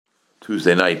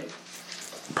Tuesday night,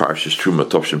 Parshas Truma,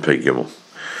 Tovshin Pei Gimel.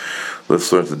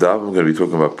 Let's learn the Dav. We're going to be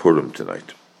talking about Purim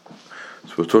tonight.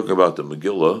 So we're talking about the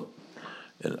Megillah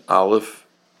in Aleph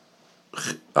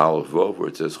Vov, where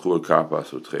it says Chur Karpas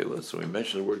Utchelas. So we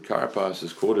mentioned the word Karpas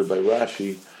is quoted by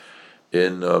Rashi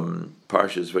in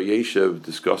Parshas Vayeshev,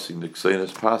 discussing the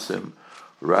Ksenes Pasim.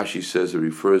 Rashi says it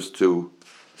refers to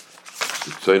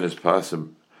the Ksenes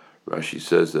Pasim. Rashi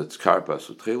says that's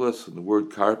Karpas Utchelas, and the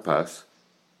word Karpas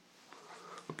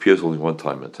appears only one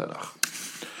time in Tanakh.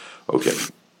 Okay,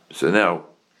 so now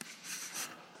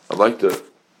I'd like to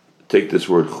take this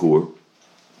word chur,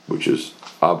 which is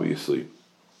obviously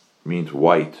means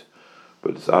white,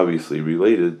 but it's obviously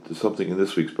related to something in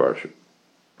this week's parsha,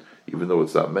 even though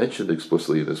it's not mentioned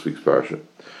explicitly in this week's parsha.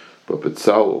 But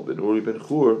Betzalel ben Uri ben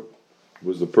Chur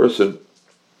was the person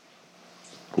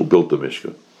who built the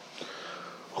Mishkan.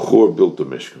 Chur built the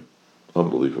Mishkan.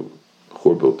 Unbelievable.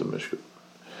 Chur built the Mishkan.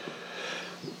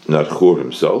 Not Chur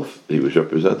himself, he was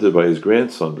represented by his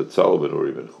grandson, Betzalel ben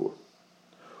Uri ben Chur.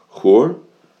 Chur,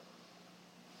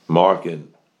 Mark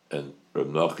and Reb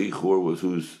Nachi, Chur was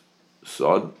whose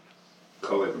son?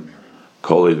 Kalev and Miriam.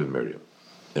 Kalev and Miriam.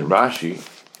 And Rashi,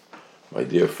 my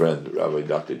dear friend, Rabbi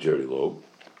Dr. Jerry Loeb,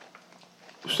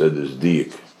 who said this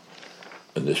diak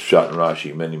and this shot in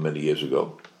Rashi many years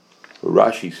ago. But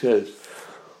Rashi says,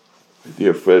 my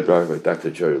dear friend, Rabbi Dr.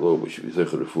 Jerry Loeb, which is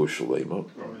Zecher Refuah Shalema,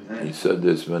 he said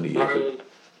this many years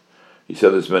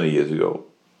ago.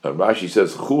 And Rashi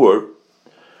says Chur,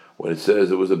 when it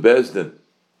says it was a Bezdin.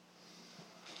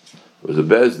 It was a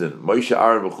Bezdin. Moshe,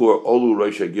 Aaron, and Chur, Olu,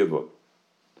 Rosh Hagiva.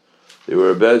 They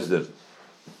were a Bezdin.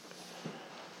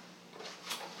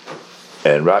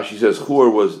 And Rashi says Chur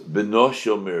was Beno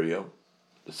Shel Miriam,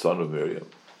 the son of Miriam.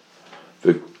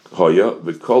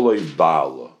 V'kolei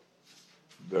Ba'ala.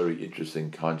 Very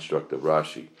interesting construct of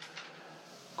Rashi.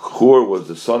 Chur was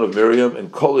the son of Miriam,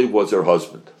 and Kalev was her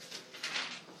husband.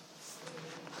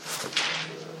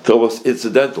 So it was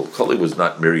incidental. Kalev was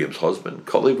not Miriam's husband.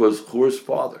 Kalev was Chur's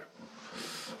father.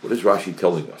 What is Rashi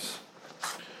telling us?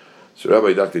 So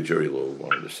Rabbi Dr. Jerry Lowe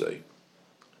wanted to say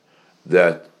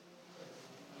that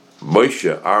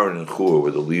Moshe, Aaron, and Chur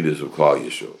were the leaders of Klal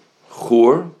Yisrael.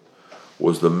 Chur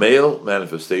was the male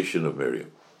manifestation of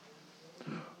Miriam.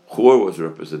 Chur was a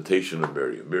representation of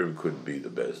Miriam. Miriam couldn't be the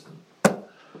Bezdin.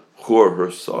 Chur, her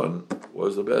son,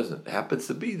 was the Bezdin. It happens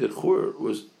to be that Chur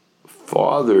was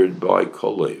fathered by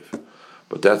Kalev,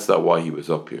 but that's not why he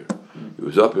was up here. He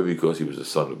was up here because he was the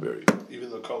son of Miriam. Even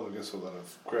though Kalev gets a lot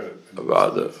of credit.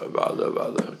 Avada.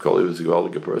 Kalev is a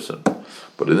good person.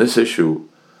 But in this issue,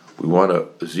 we want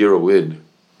to zero in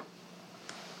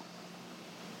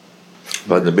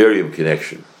on the Miriam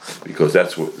connection, because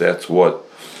that's what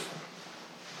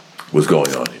was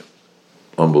going on here.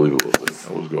 Unbelievable thing.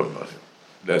 That was going on here.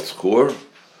 That's Chur,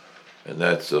 and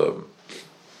that's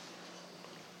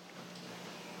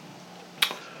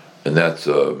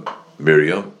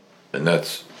Miriam, and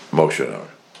that's Moshe and Aaron.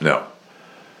 Now,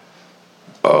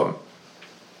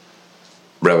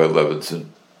 Rabbi Levinson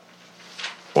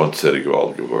once said a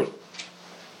Gewalt Gewort.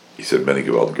 He said many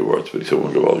Gewalt Geworts, but he said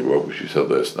one Gewalt Gewort, which he said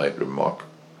last night, remark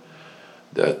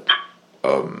that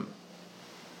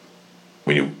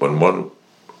when one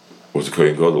was a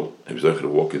Kohen Gadol, he was able to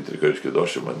walk into the Kodesh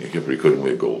Kedoshim and he couldn't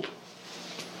wear gold.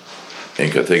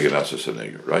 And Katega Nasa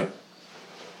Saneger, right?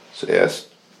 So he asked,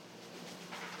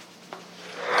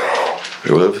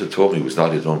 Rabbi told me it was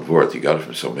not his own word. He got it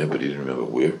from somewhere, but he didn't remember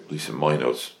where. At least in my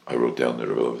notes, I wrote down that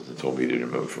Rabbi told me he didn't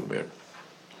remember from where.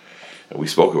 And we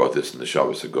spoke about this in the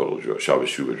Shabbos Hagadol, Shabbos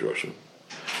Shuvah Drosha,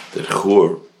 that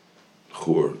Chur,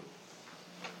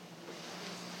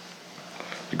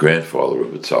 the grandfather of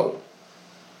Betzalel,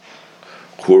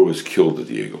 Chur was killed at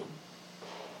the eagle.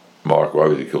 Mark, why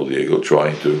was he killed at the eagle?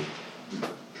 Trying to...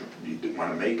 He didn't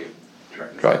want to make it.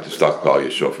 Trying to stop Klal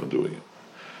Yisrael from doing it.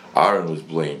 Aaron was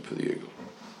blamed for the eagle.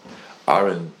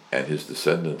 Aaron and his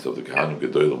descendants of the Kohanim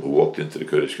Gedolim who walked into the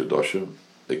Kodesh Kedoshim,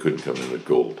 they couldn't come in with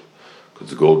gold, because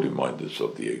the gold reminded us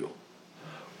of the eagle.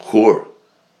 Chur,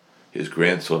 his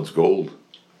grandson's gold,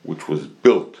 which was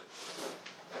built,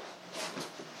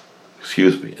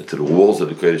 into the walls of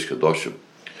the Kodesh Kedoshim,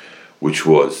 which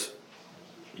was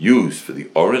used for the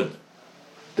Oren,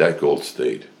 that gold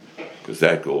stayed, because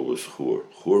that gold was Chur.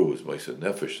 Chur was Ma'aseh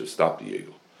Nefesh to stop the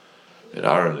eagle. And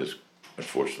Aaron is,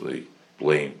 unfortunately,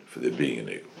 blamed for there being an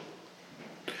eagle.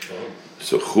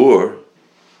 So Chur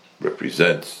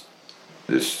represents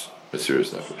this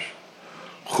Mesiras Nefesh.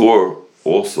 Chur,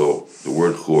 also, the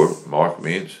word Chur, Mark,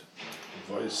 means?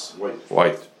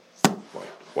 White.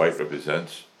 White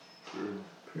represents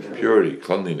purity,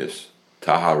 cleanliness,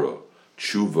 tahara,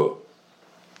 tshuva.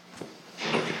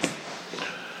 Okay.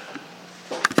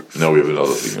 Now we have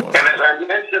another thing you want. And as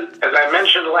I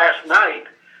mentioned last night,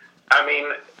 I mean,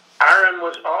 Aaron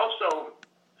was also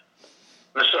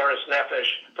Mesoras Nefesh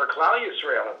for Klal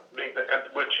Yisrael,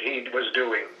 which he was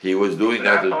doing. He was doing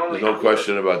that. There's no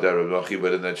question about that, Rav Nochi.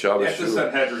 But in that Shabbos That's the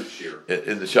Shuvah, Sanhedrin shir.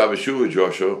 in the Shabbos Shuvah,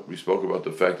 Joshua, we spoke about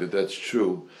the fact that that's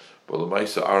true. But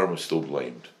Lamaisa Aaron was still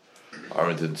blamed.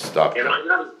 Aaron didn't stop.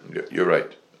 You're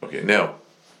right. Okay, now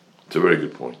it's a very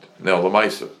good point. Now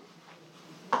Lamaisa,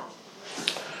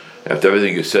 after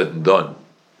everything is said and done,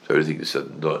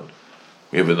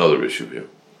 we have another issue here,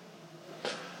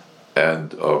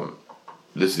 and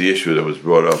this is the issue that was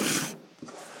brought up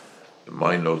in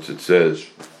my notes. It says,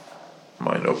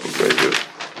 my notebook right here.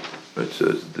 It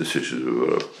says this issue is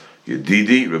brought up.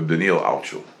 Yedidi Reb Daniel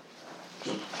Altshull.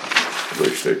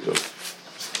 Very straight up.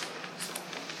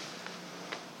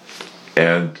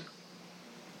 And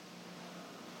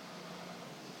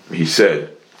he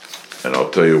said, and I'll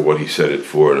tell you what he said it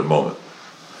for in a moment,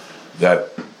 that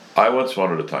I once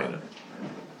wanted a taina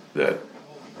that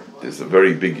there's a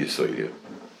very big yesod here.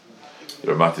 The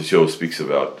Ramat Yisrael speaks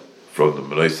about from the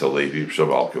Menos Halevi Shom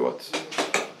Alkowatz,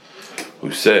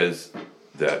 who says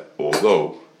that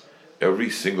although every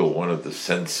single one of the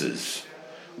senses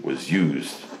was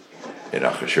used in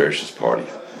Achashverosh's party,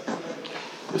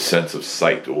 the sense of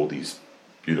sight, all these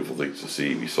beautiful things to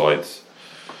see, besides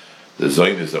the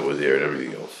zaynis that were there and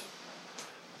everything else,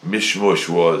 mishmush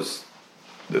was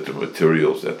that the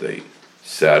materials that they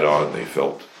sat on, they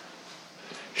felt.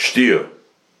 Shtir,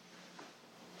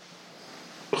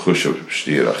 chush of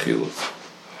shtir achila,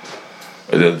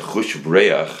 and then chush of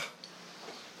reach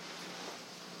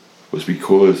was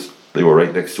because they were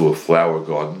right next to a flower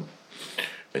garden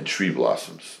and tree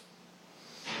blossoms.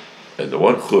 And the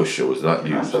one chush that was not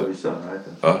used. Right?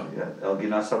 Huh? El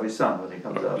Ginas Avisan when he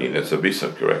comes out. Ginas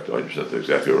Avisan, correct. 100%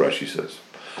 exactly what Rashi says.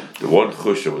 The one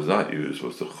chush that was not used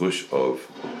was the chush of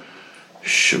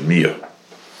Shemiyah.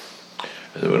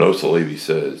 And the Menos Halevi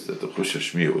says that the chush of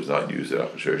Shemiyah was not used at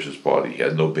Achashverosh's party. He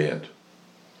had no band.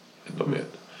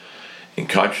 In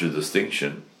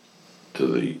contradistinction to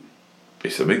the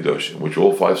Beis Hamikdash, in which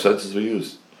all five senses were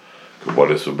used.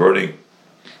 Kabbalas were burning,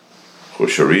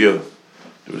 Choshariah,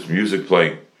 there was music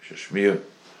playing, Shashmiyah,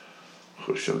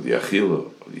 Chosh of the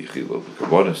Achila, of the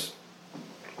Kabbalas,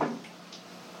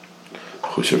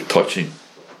 Chosh of touching,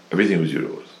 everything was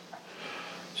utilized.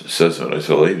 So it says in Menos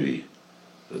Halevi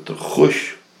that the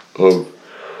Chosh of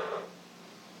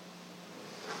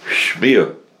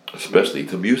Shmiyah, especially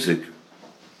to music,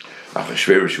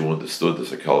 Achashverosh, who understood the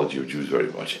psychology of Jews very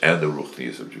much, and the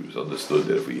ruchnius of Jews, understood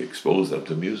that if we expose them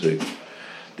to music,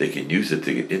 they can use it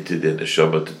to get into their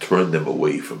neshama to turn them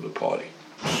away from the party.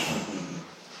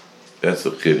 That's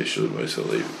the chiddush of the Menos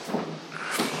Halevi.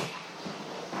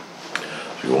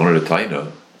 If you wanted a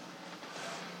taina,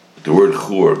 the word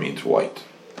chur means white,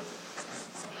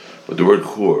 but the word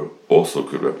chur also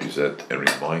could represent and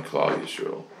remind Klal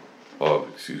Yisrael of.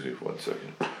 Excuse me for 1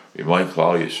 second. Remind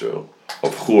Klal Yisrael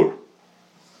of chur.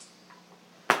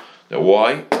 Now,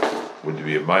 why would there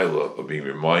be a milah of being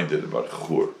reminded about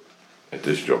chur at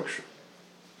this juncture?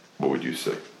 What would you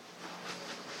say?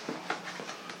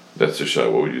 That's the shah.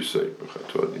 What would you say? What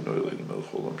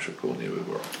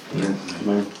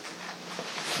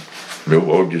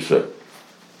would you say?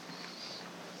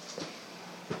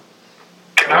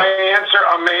 Can I answer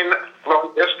Amen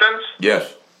long distance?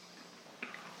 Yes.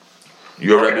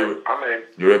 You're Okay, Amen.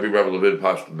 Rebbe Levin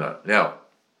Pashtum that. Now,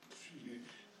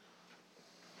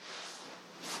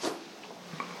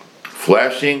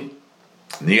 flashing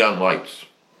neon lights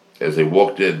as they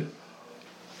walked in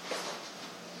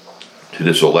to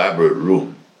this elaborate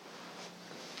room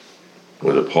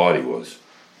where the party was.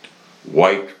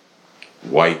 White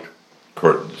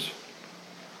curtains.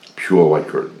 Pure white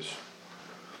curtains.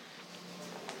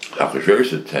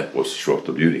 Achashverosh's intent was to show off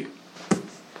the beauty.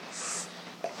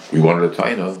 We wanted a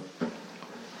taina.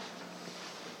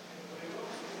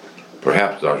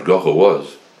 Perhaps the Ashgacha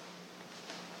was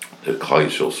that Klal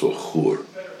Yisrael saw chur.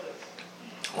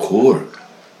 Chur.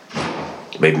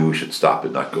 Maybe we should stop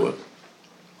and not go in.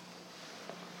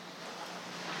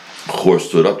 Chur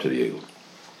stood up to the eagle.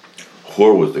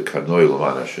 Chur was the kanoi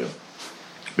l'man Hashem.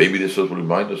 Maybe this will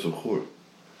remind us of chur.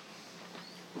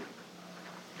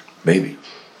 Maybe.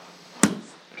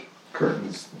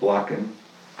 Curtains blocking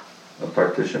a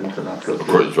partition to not go The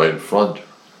through. curtain's right in front.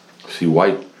 See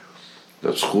white.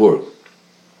 That's chur.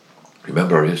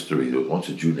 Remember our history. There was once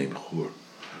a Jew named Chur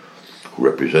who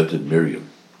represented Miriam.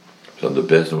 He was on the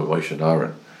Bezdin with Moshe and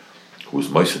Aaron, who was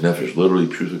Moshe Nefesh, literally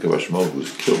Pshuta Kavashmo, who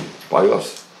was killed by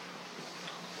us.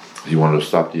 He wanted to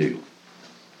stop the eagle.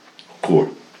 Chur.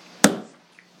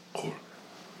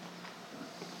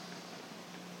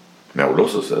 Now it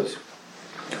also says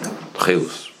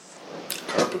Tchelis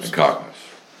and Karpas.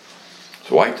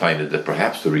 So I timed it that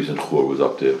perhaps the reason Chur was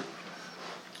up there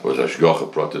was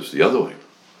Ashgacha protest the other way.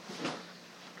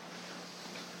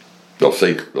 They'll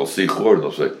see Chur and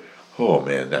they'll say, oh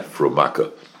man, that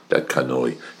Frumaka, that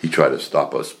Kanoi, he tried to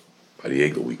stop us by the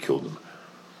Egel, we killed him.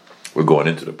 We're going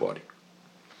into the party.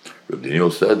 Reb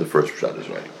Daniel said the first shot is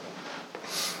right.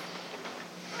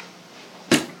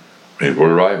 And for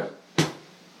Raya.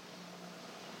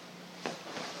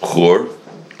 Chur,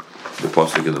 the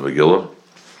pasuk in the Megillah,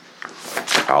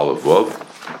 Aleph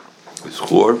Vav, is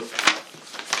Chur,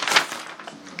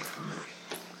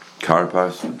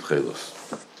 Karpas, and Tchelis.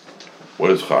 What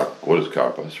is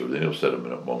Karpas? Reb Daniel said a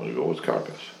moment ago. What's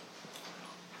Karpas?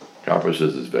 Karpas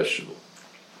is this vegetable,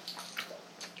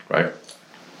 right?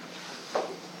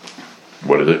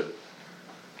 What is it?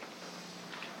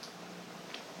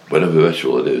 Whatever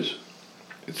vegetable it is,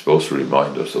 it's supposed to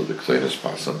remind us of the Ksenis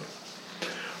Pasam,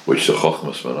 which the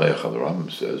Chochmas Manayach and the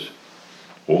Rambam says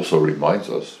also reminds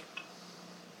us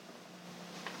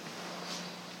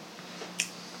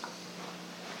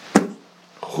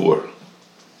Chur.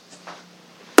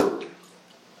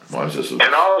 Reminds us of,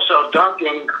 And also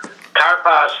dunking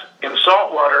karpas in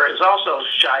salt water is also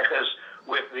shaykhs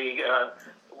with the.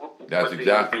 that's with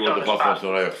exactly what the Ksenis Chochmas Pasam.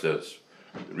 Manayach says.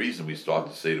 The reason we start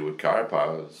to say it with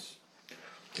Karpas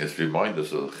is to remind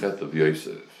us of the Chet of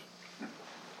Yosef,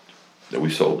 that we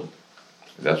sold him.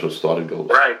 And that's what started Golos.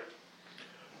 Right.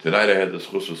 Tonight I had the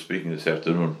schus of speaking this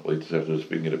afternoon, late this afternoon,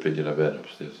 speaking at Opinion Event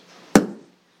upstairs. I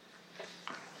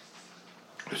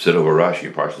said over Rashi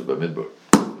in Parshas Bamidbar.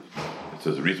 It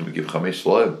says the reason we give Chamesh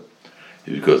Shlaim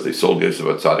is because they sold Yosef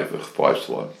Atzadik for 5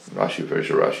 Shlaim. Rashi, very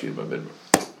sure Rashi in Bamidbar.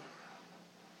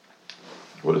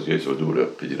 What does Yosef do with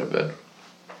Opinion Event?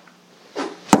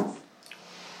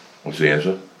 What's the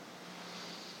answer?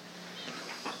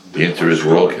 The answer is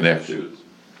we're all connected.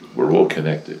 We're all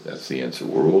connected. That's the answer.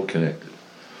 We're all connected.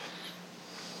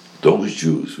 Those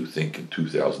Jews who think in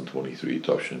 2023,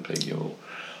 Tavshin Pei Gimel,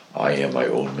 I am my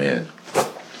own man.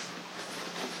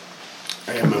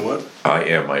 I am my what? I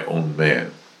am my own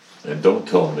man. And don't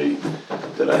tell me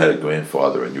that I had a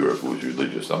grandfather in Europe who was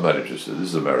religious. I'm not interested. This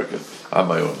is America. I'm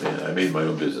my own man. I made my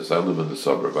own business. I live in the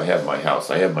suburb. I have my house.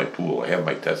 I have my pool. I have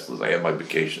my Teslas. I have my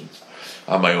vacations.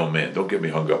 I'm my own man. Don't get me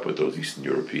hung up with those Eastern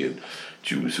European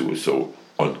Jews who are so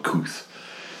uncouth.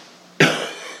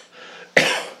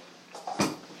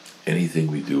 Anything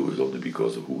we do is only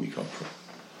because of who we come from.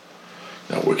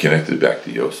 Now we're connected back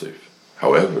to Yosef.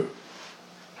 However,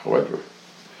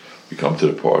 we come to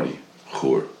the party,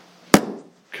 Chur,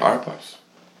 Karpas.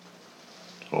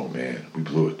 Oh man, we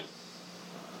blew it.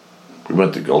 We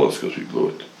went to Golos because we blew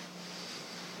it.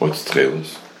 What's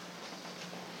Tchelis?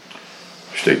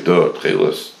 Steht da,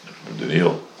 Tchelis,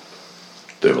 Daniel,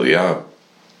 Dem Yam,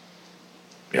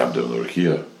 Yam Dem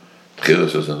L'Rekia.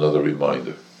 Tchelis is another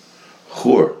reminder.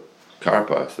 Chur,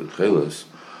 Karpas, and Tchelis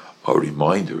are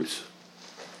reminders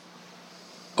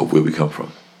of where we come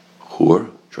from. Chur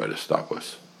tried to stop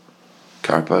us.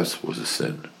 Karpas was a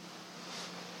sin.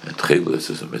 And Tchelis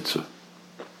is a mitzvah.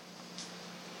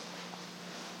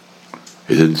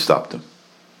 It didn't stop them.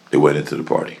 They went into the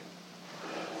party.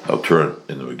 Now turn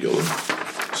in the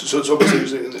Megillah. So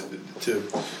basically, to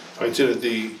point to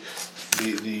the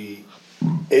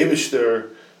Abish there,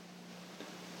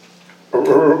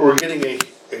 we're getting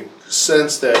a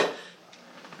sense that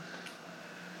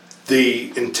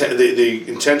the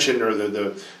intention or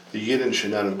the Yidden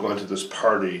should not have gone to this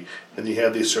party, and you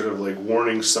had these sort of like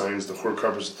warning signs, the Chur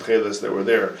Karpas Tchelis that were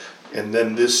there, and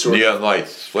then this sort Neon of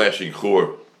lights, flashing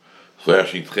Chur,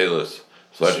 flashing Tchelis,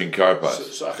 flashing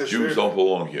Karpas. So Jews don't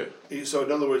belong here. So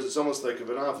in other words, it's almost like a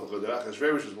Benafel that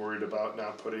Achashverosh was worried about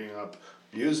not putting up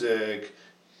music,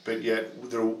 but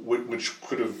yet there, which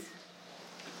could have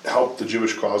helped the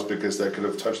Jewish cause because that could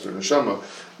have touched their neshama.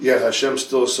 Yet Hashem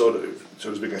still, so to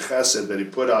speak, a chesed that He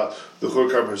put out the Chur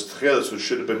Karpas Tchelis, which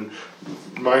should have been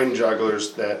mind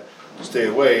jugglers that stay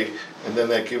away, and then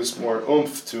that gives more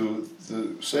oomph to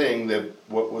the saying that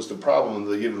what was the problem,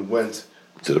 they even went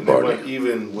To the they party. went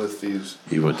even with these.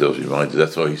 Even with those reminders,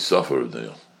 that's how he suffered,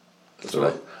 Daniel.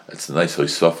 That's nice how he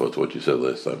suffered, what you said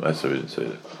last time. That's why I didn't say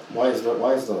that. Why is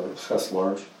the ches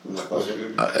large in the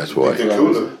budget? That's why. The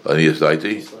Kuna. Aniyas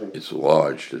Daiti, it's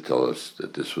large to tell us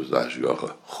that this was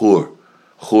Ashgacha. Chur.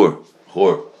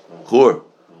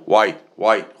 White,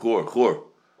 Chur.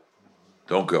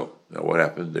 Don't go. Now what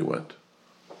happened? They went.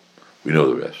 We know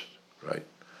the rest, right?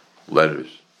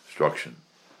 Letters, instruction.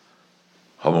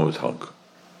 Haman was hung.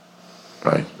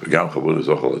 Right? Gam Chabur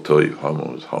Zochal, I tell you,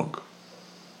 Haman was hung.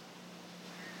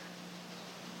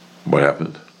 What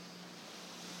happened?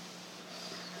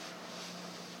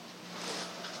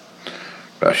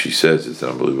 Rashi says it's an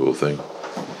unbelievable thing.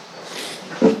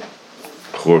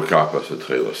 Chor kapas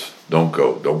etchelas. Don't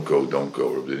go.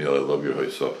 Rabbi Daniel, I love your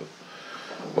Haysafa.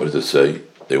 What does it say?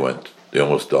 They went. They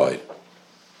almost died.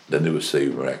 Then they were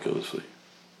saved miraculously.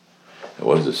 And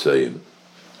what does it say in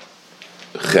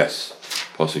Ches?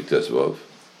 Pasuk Tesvav.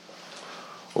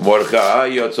 Mordechai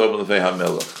yotzov l'fnei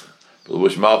hamelach.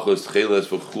 B'lush malchus tcheles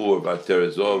v'chur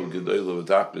v'aterezov v'gedolah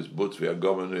v'tachlis butz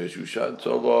v'yagomen v'yeshushan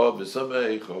tzolov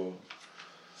v'sameicho.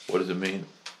 What does it mean?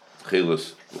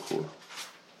 Tcheles v'chur.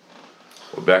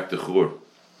 We're back to chur.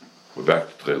 We're back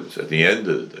to tcheles. At the end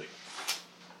of the day.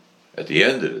 At the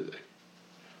end of the day.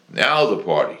 Now the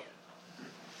party.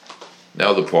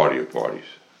 Now the party of parties.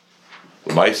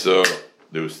 L'maisa,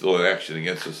 there was still an action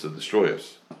against us to destroy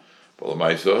us. But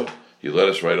L'maisa, he let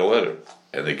us write a letter.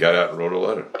 And they got out and wrote a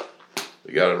letter.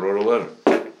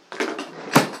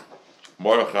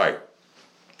 Mordechai,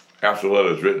 after the letter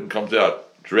is written, comes out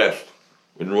dressed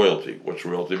in royalty. What's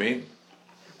royalty mean?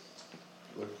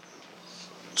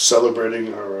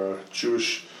 Celebrating our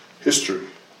Jewish history.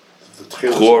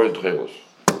 The Chor and Tchelos.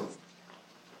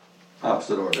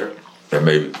 Opposite order. And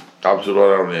maybe opposite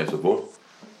order I don't answer for.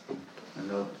 And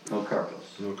no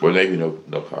carpos. Well, maybe no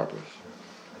carpus.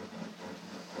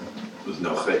 There's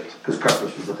no chet. Because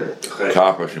carpos was the chet.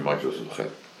 Carpus, you might just say.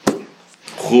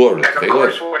 Chor and And of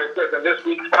course, Tchelos. what it says in this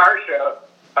week's parsha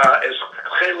is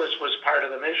Chelis was part of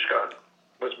the Mishkan,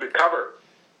 was recovered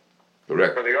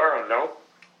Correct. for the Aron, no?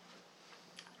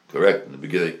 Correct. In the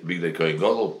beginning, Kohen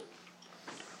Gadol.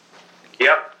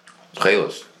 Yep.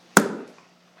 Tchelos.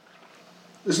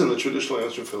 Isn't the traditional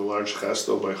answer for the large ches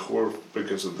though by chor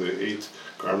because of the 8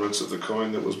 garments of the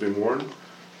Kohen that was being worn?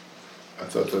 I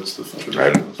thought that's the I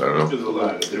traditional. don't know. There's a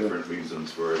lot of different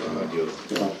reasons for it.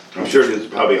 Yeah. I'm sure there's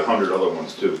probably 100 other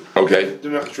ones too. Okay.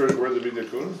 Didn't have to church wear the big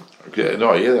Kohen? Okay.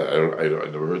 No, yeah, I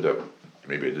never heard that.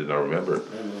 Maybe I did not remember.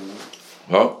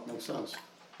 Huh? Makes sense.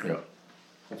 Yeah.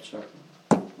 I've checked.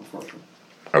 Unfortunately.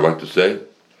 I'd like to say,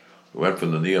 we went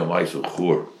from the Neon Lights of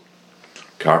Chur,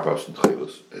 Karpas and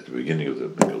Tchelos, at the beginning of the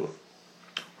Megillah,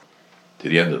 to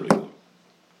the end of the Megillah.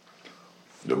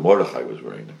 The Mordechai was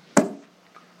wearing them.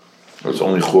 It's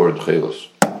only Chur and Tchelos.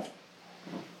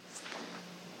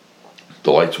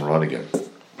 The lights went on again.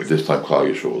 But this time Klal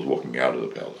Yisrael was walking out of the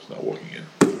palace, not walking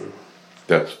in.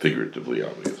 That's figuratively,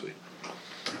 obviously.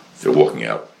 They're walking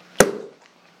out.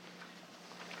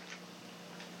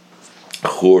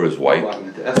 Chur is white. Walking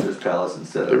into Esther's palace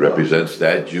instead of. It represents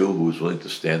that Jew who was willing to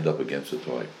stand up against the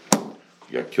Torah.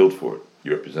 He got killed for it. He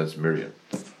represents Miriam.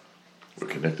 We're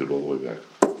connected all the way back.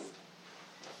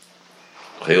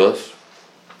 Chelas,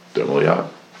 Dermal Yam,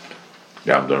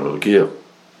 Yam Dermal Kiyah,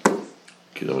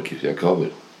 Kiyah Kiyah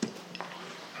Yaakov.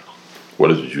 What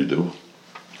does a Jew do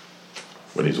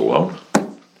when he's alone?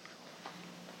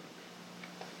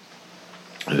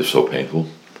 And it's so painful.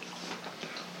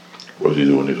 What does he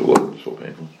do when he's alone? It's so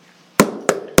painful.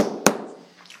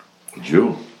 A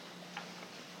Jew.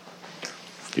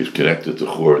 He's connected to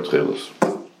Chor and Tchelos.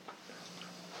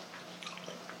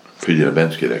 Pidyon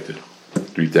Ben's connected.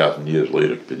 3,000 years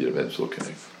later, Pidyon Ben's still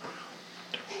connected.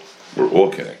 We're all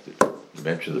connected. You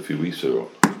mentioned a few weeks ago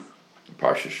in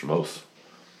Parsha Shemos,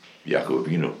 Yaakov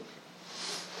Avinu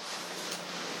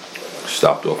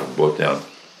stopped off and brought down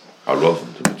a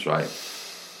Rozim to Mitzrayim.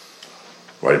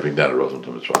 Why did he bring down a Rozim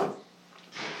to Mitzrayim?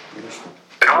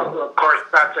 And also, of course,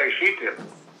 Tatzei Shittim.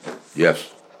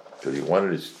 Yes, because he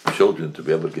wanted his children to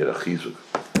be able to get a chizuk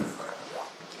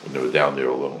when they were down there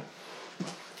alone.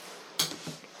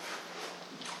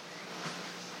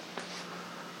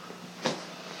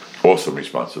 Awesome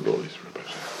responsibilities, Rabbi.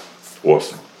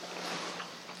 Awesome.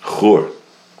 Chur.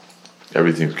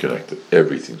 Everything's connected.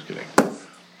 Everything's connected.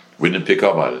 We didn't pick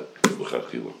up on it.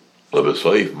 Lebbe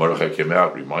Saif, Mordechai came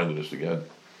out, reminded us again.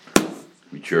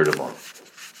 We cheered him on.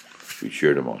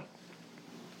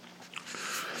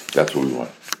 That's what we want.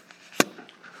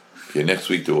 Okay, next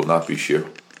week there will not be shir.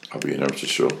 I'll be in Eretz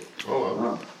Yisrael. Oh,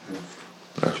 wow.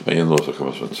 Actually, my in-laws will come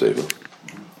up and save him.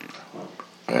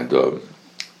 And then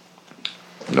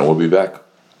we'll be back.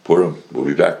 Purim. We'll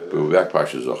be back.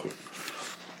 Parsha Zachor.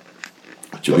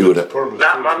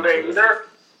 Not Monday either?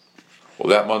 Well,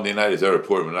 that Monday night is Erev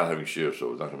Purim. We're not having shir,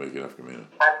 so we're not going to make enough community.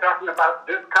 I'm talking about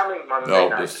this coming Monday No,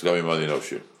 night. this is coming Monday, no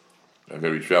shir. I'm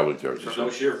going to be traveling to Eretz There's no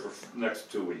Yisrael. shear for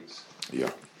next 2 weeks. Yeah.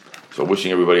 So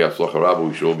wishing everybody Atzlacha Rabba.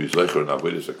 We should all be Zeicher and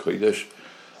Avodas HaKodesh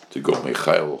to go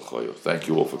Mechayel Chayil. Thank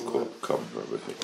you all for coming for everything.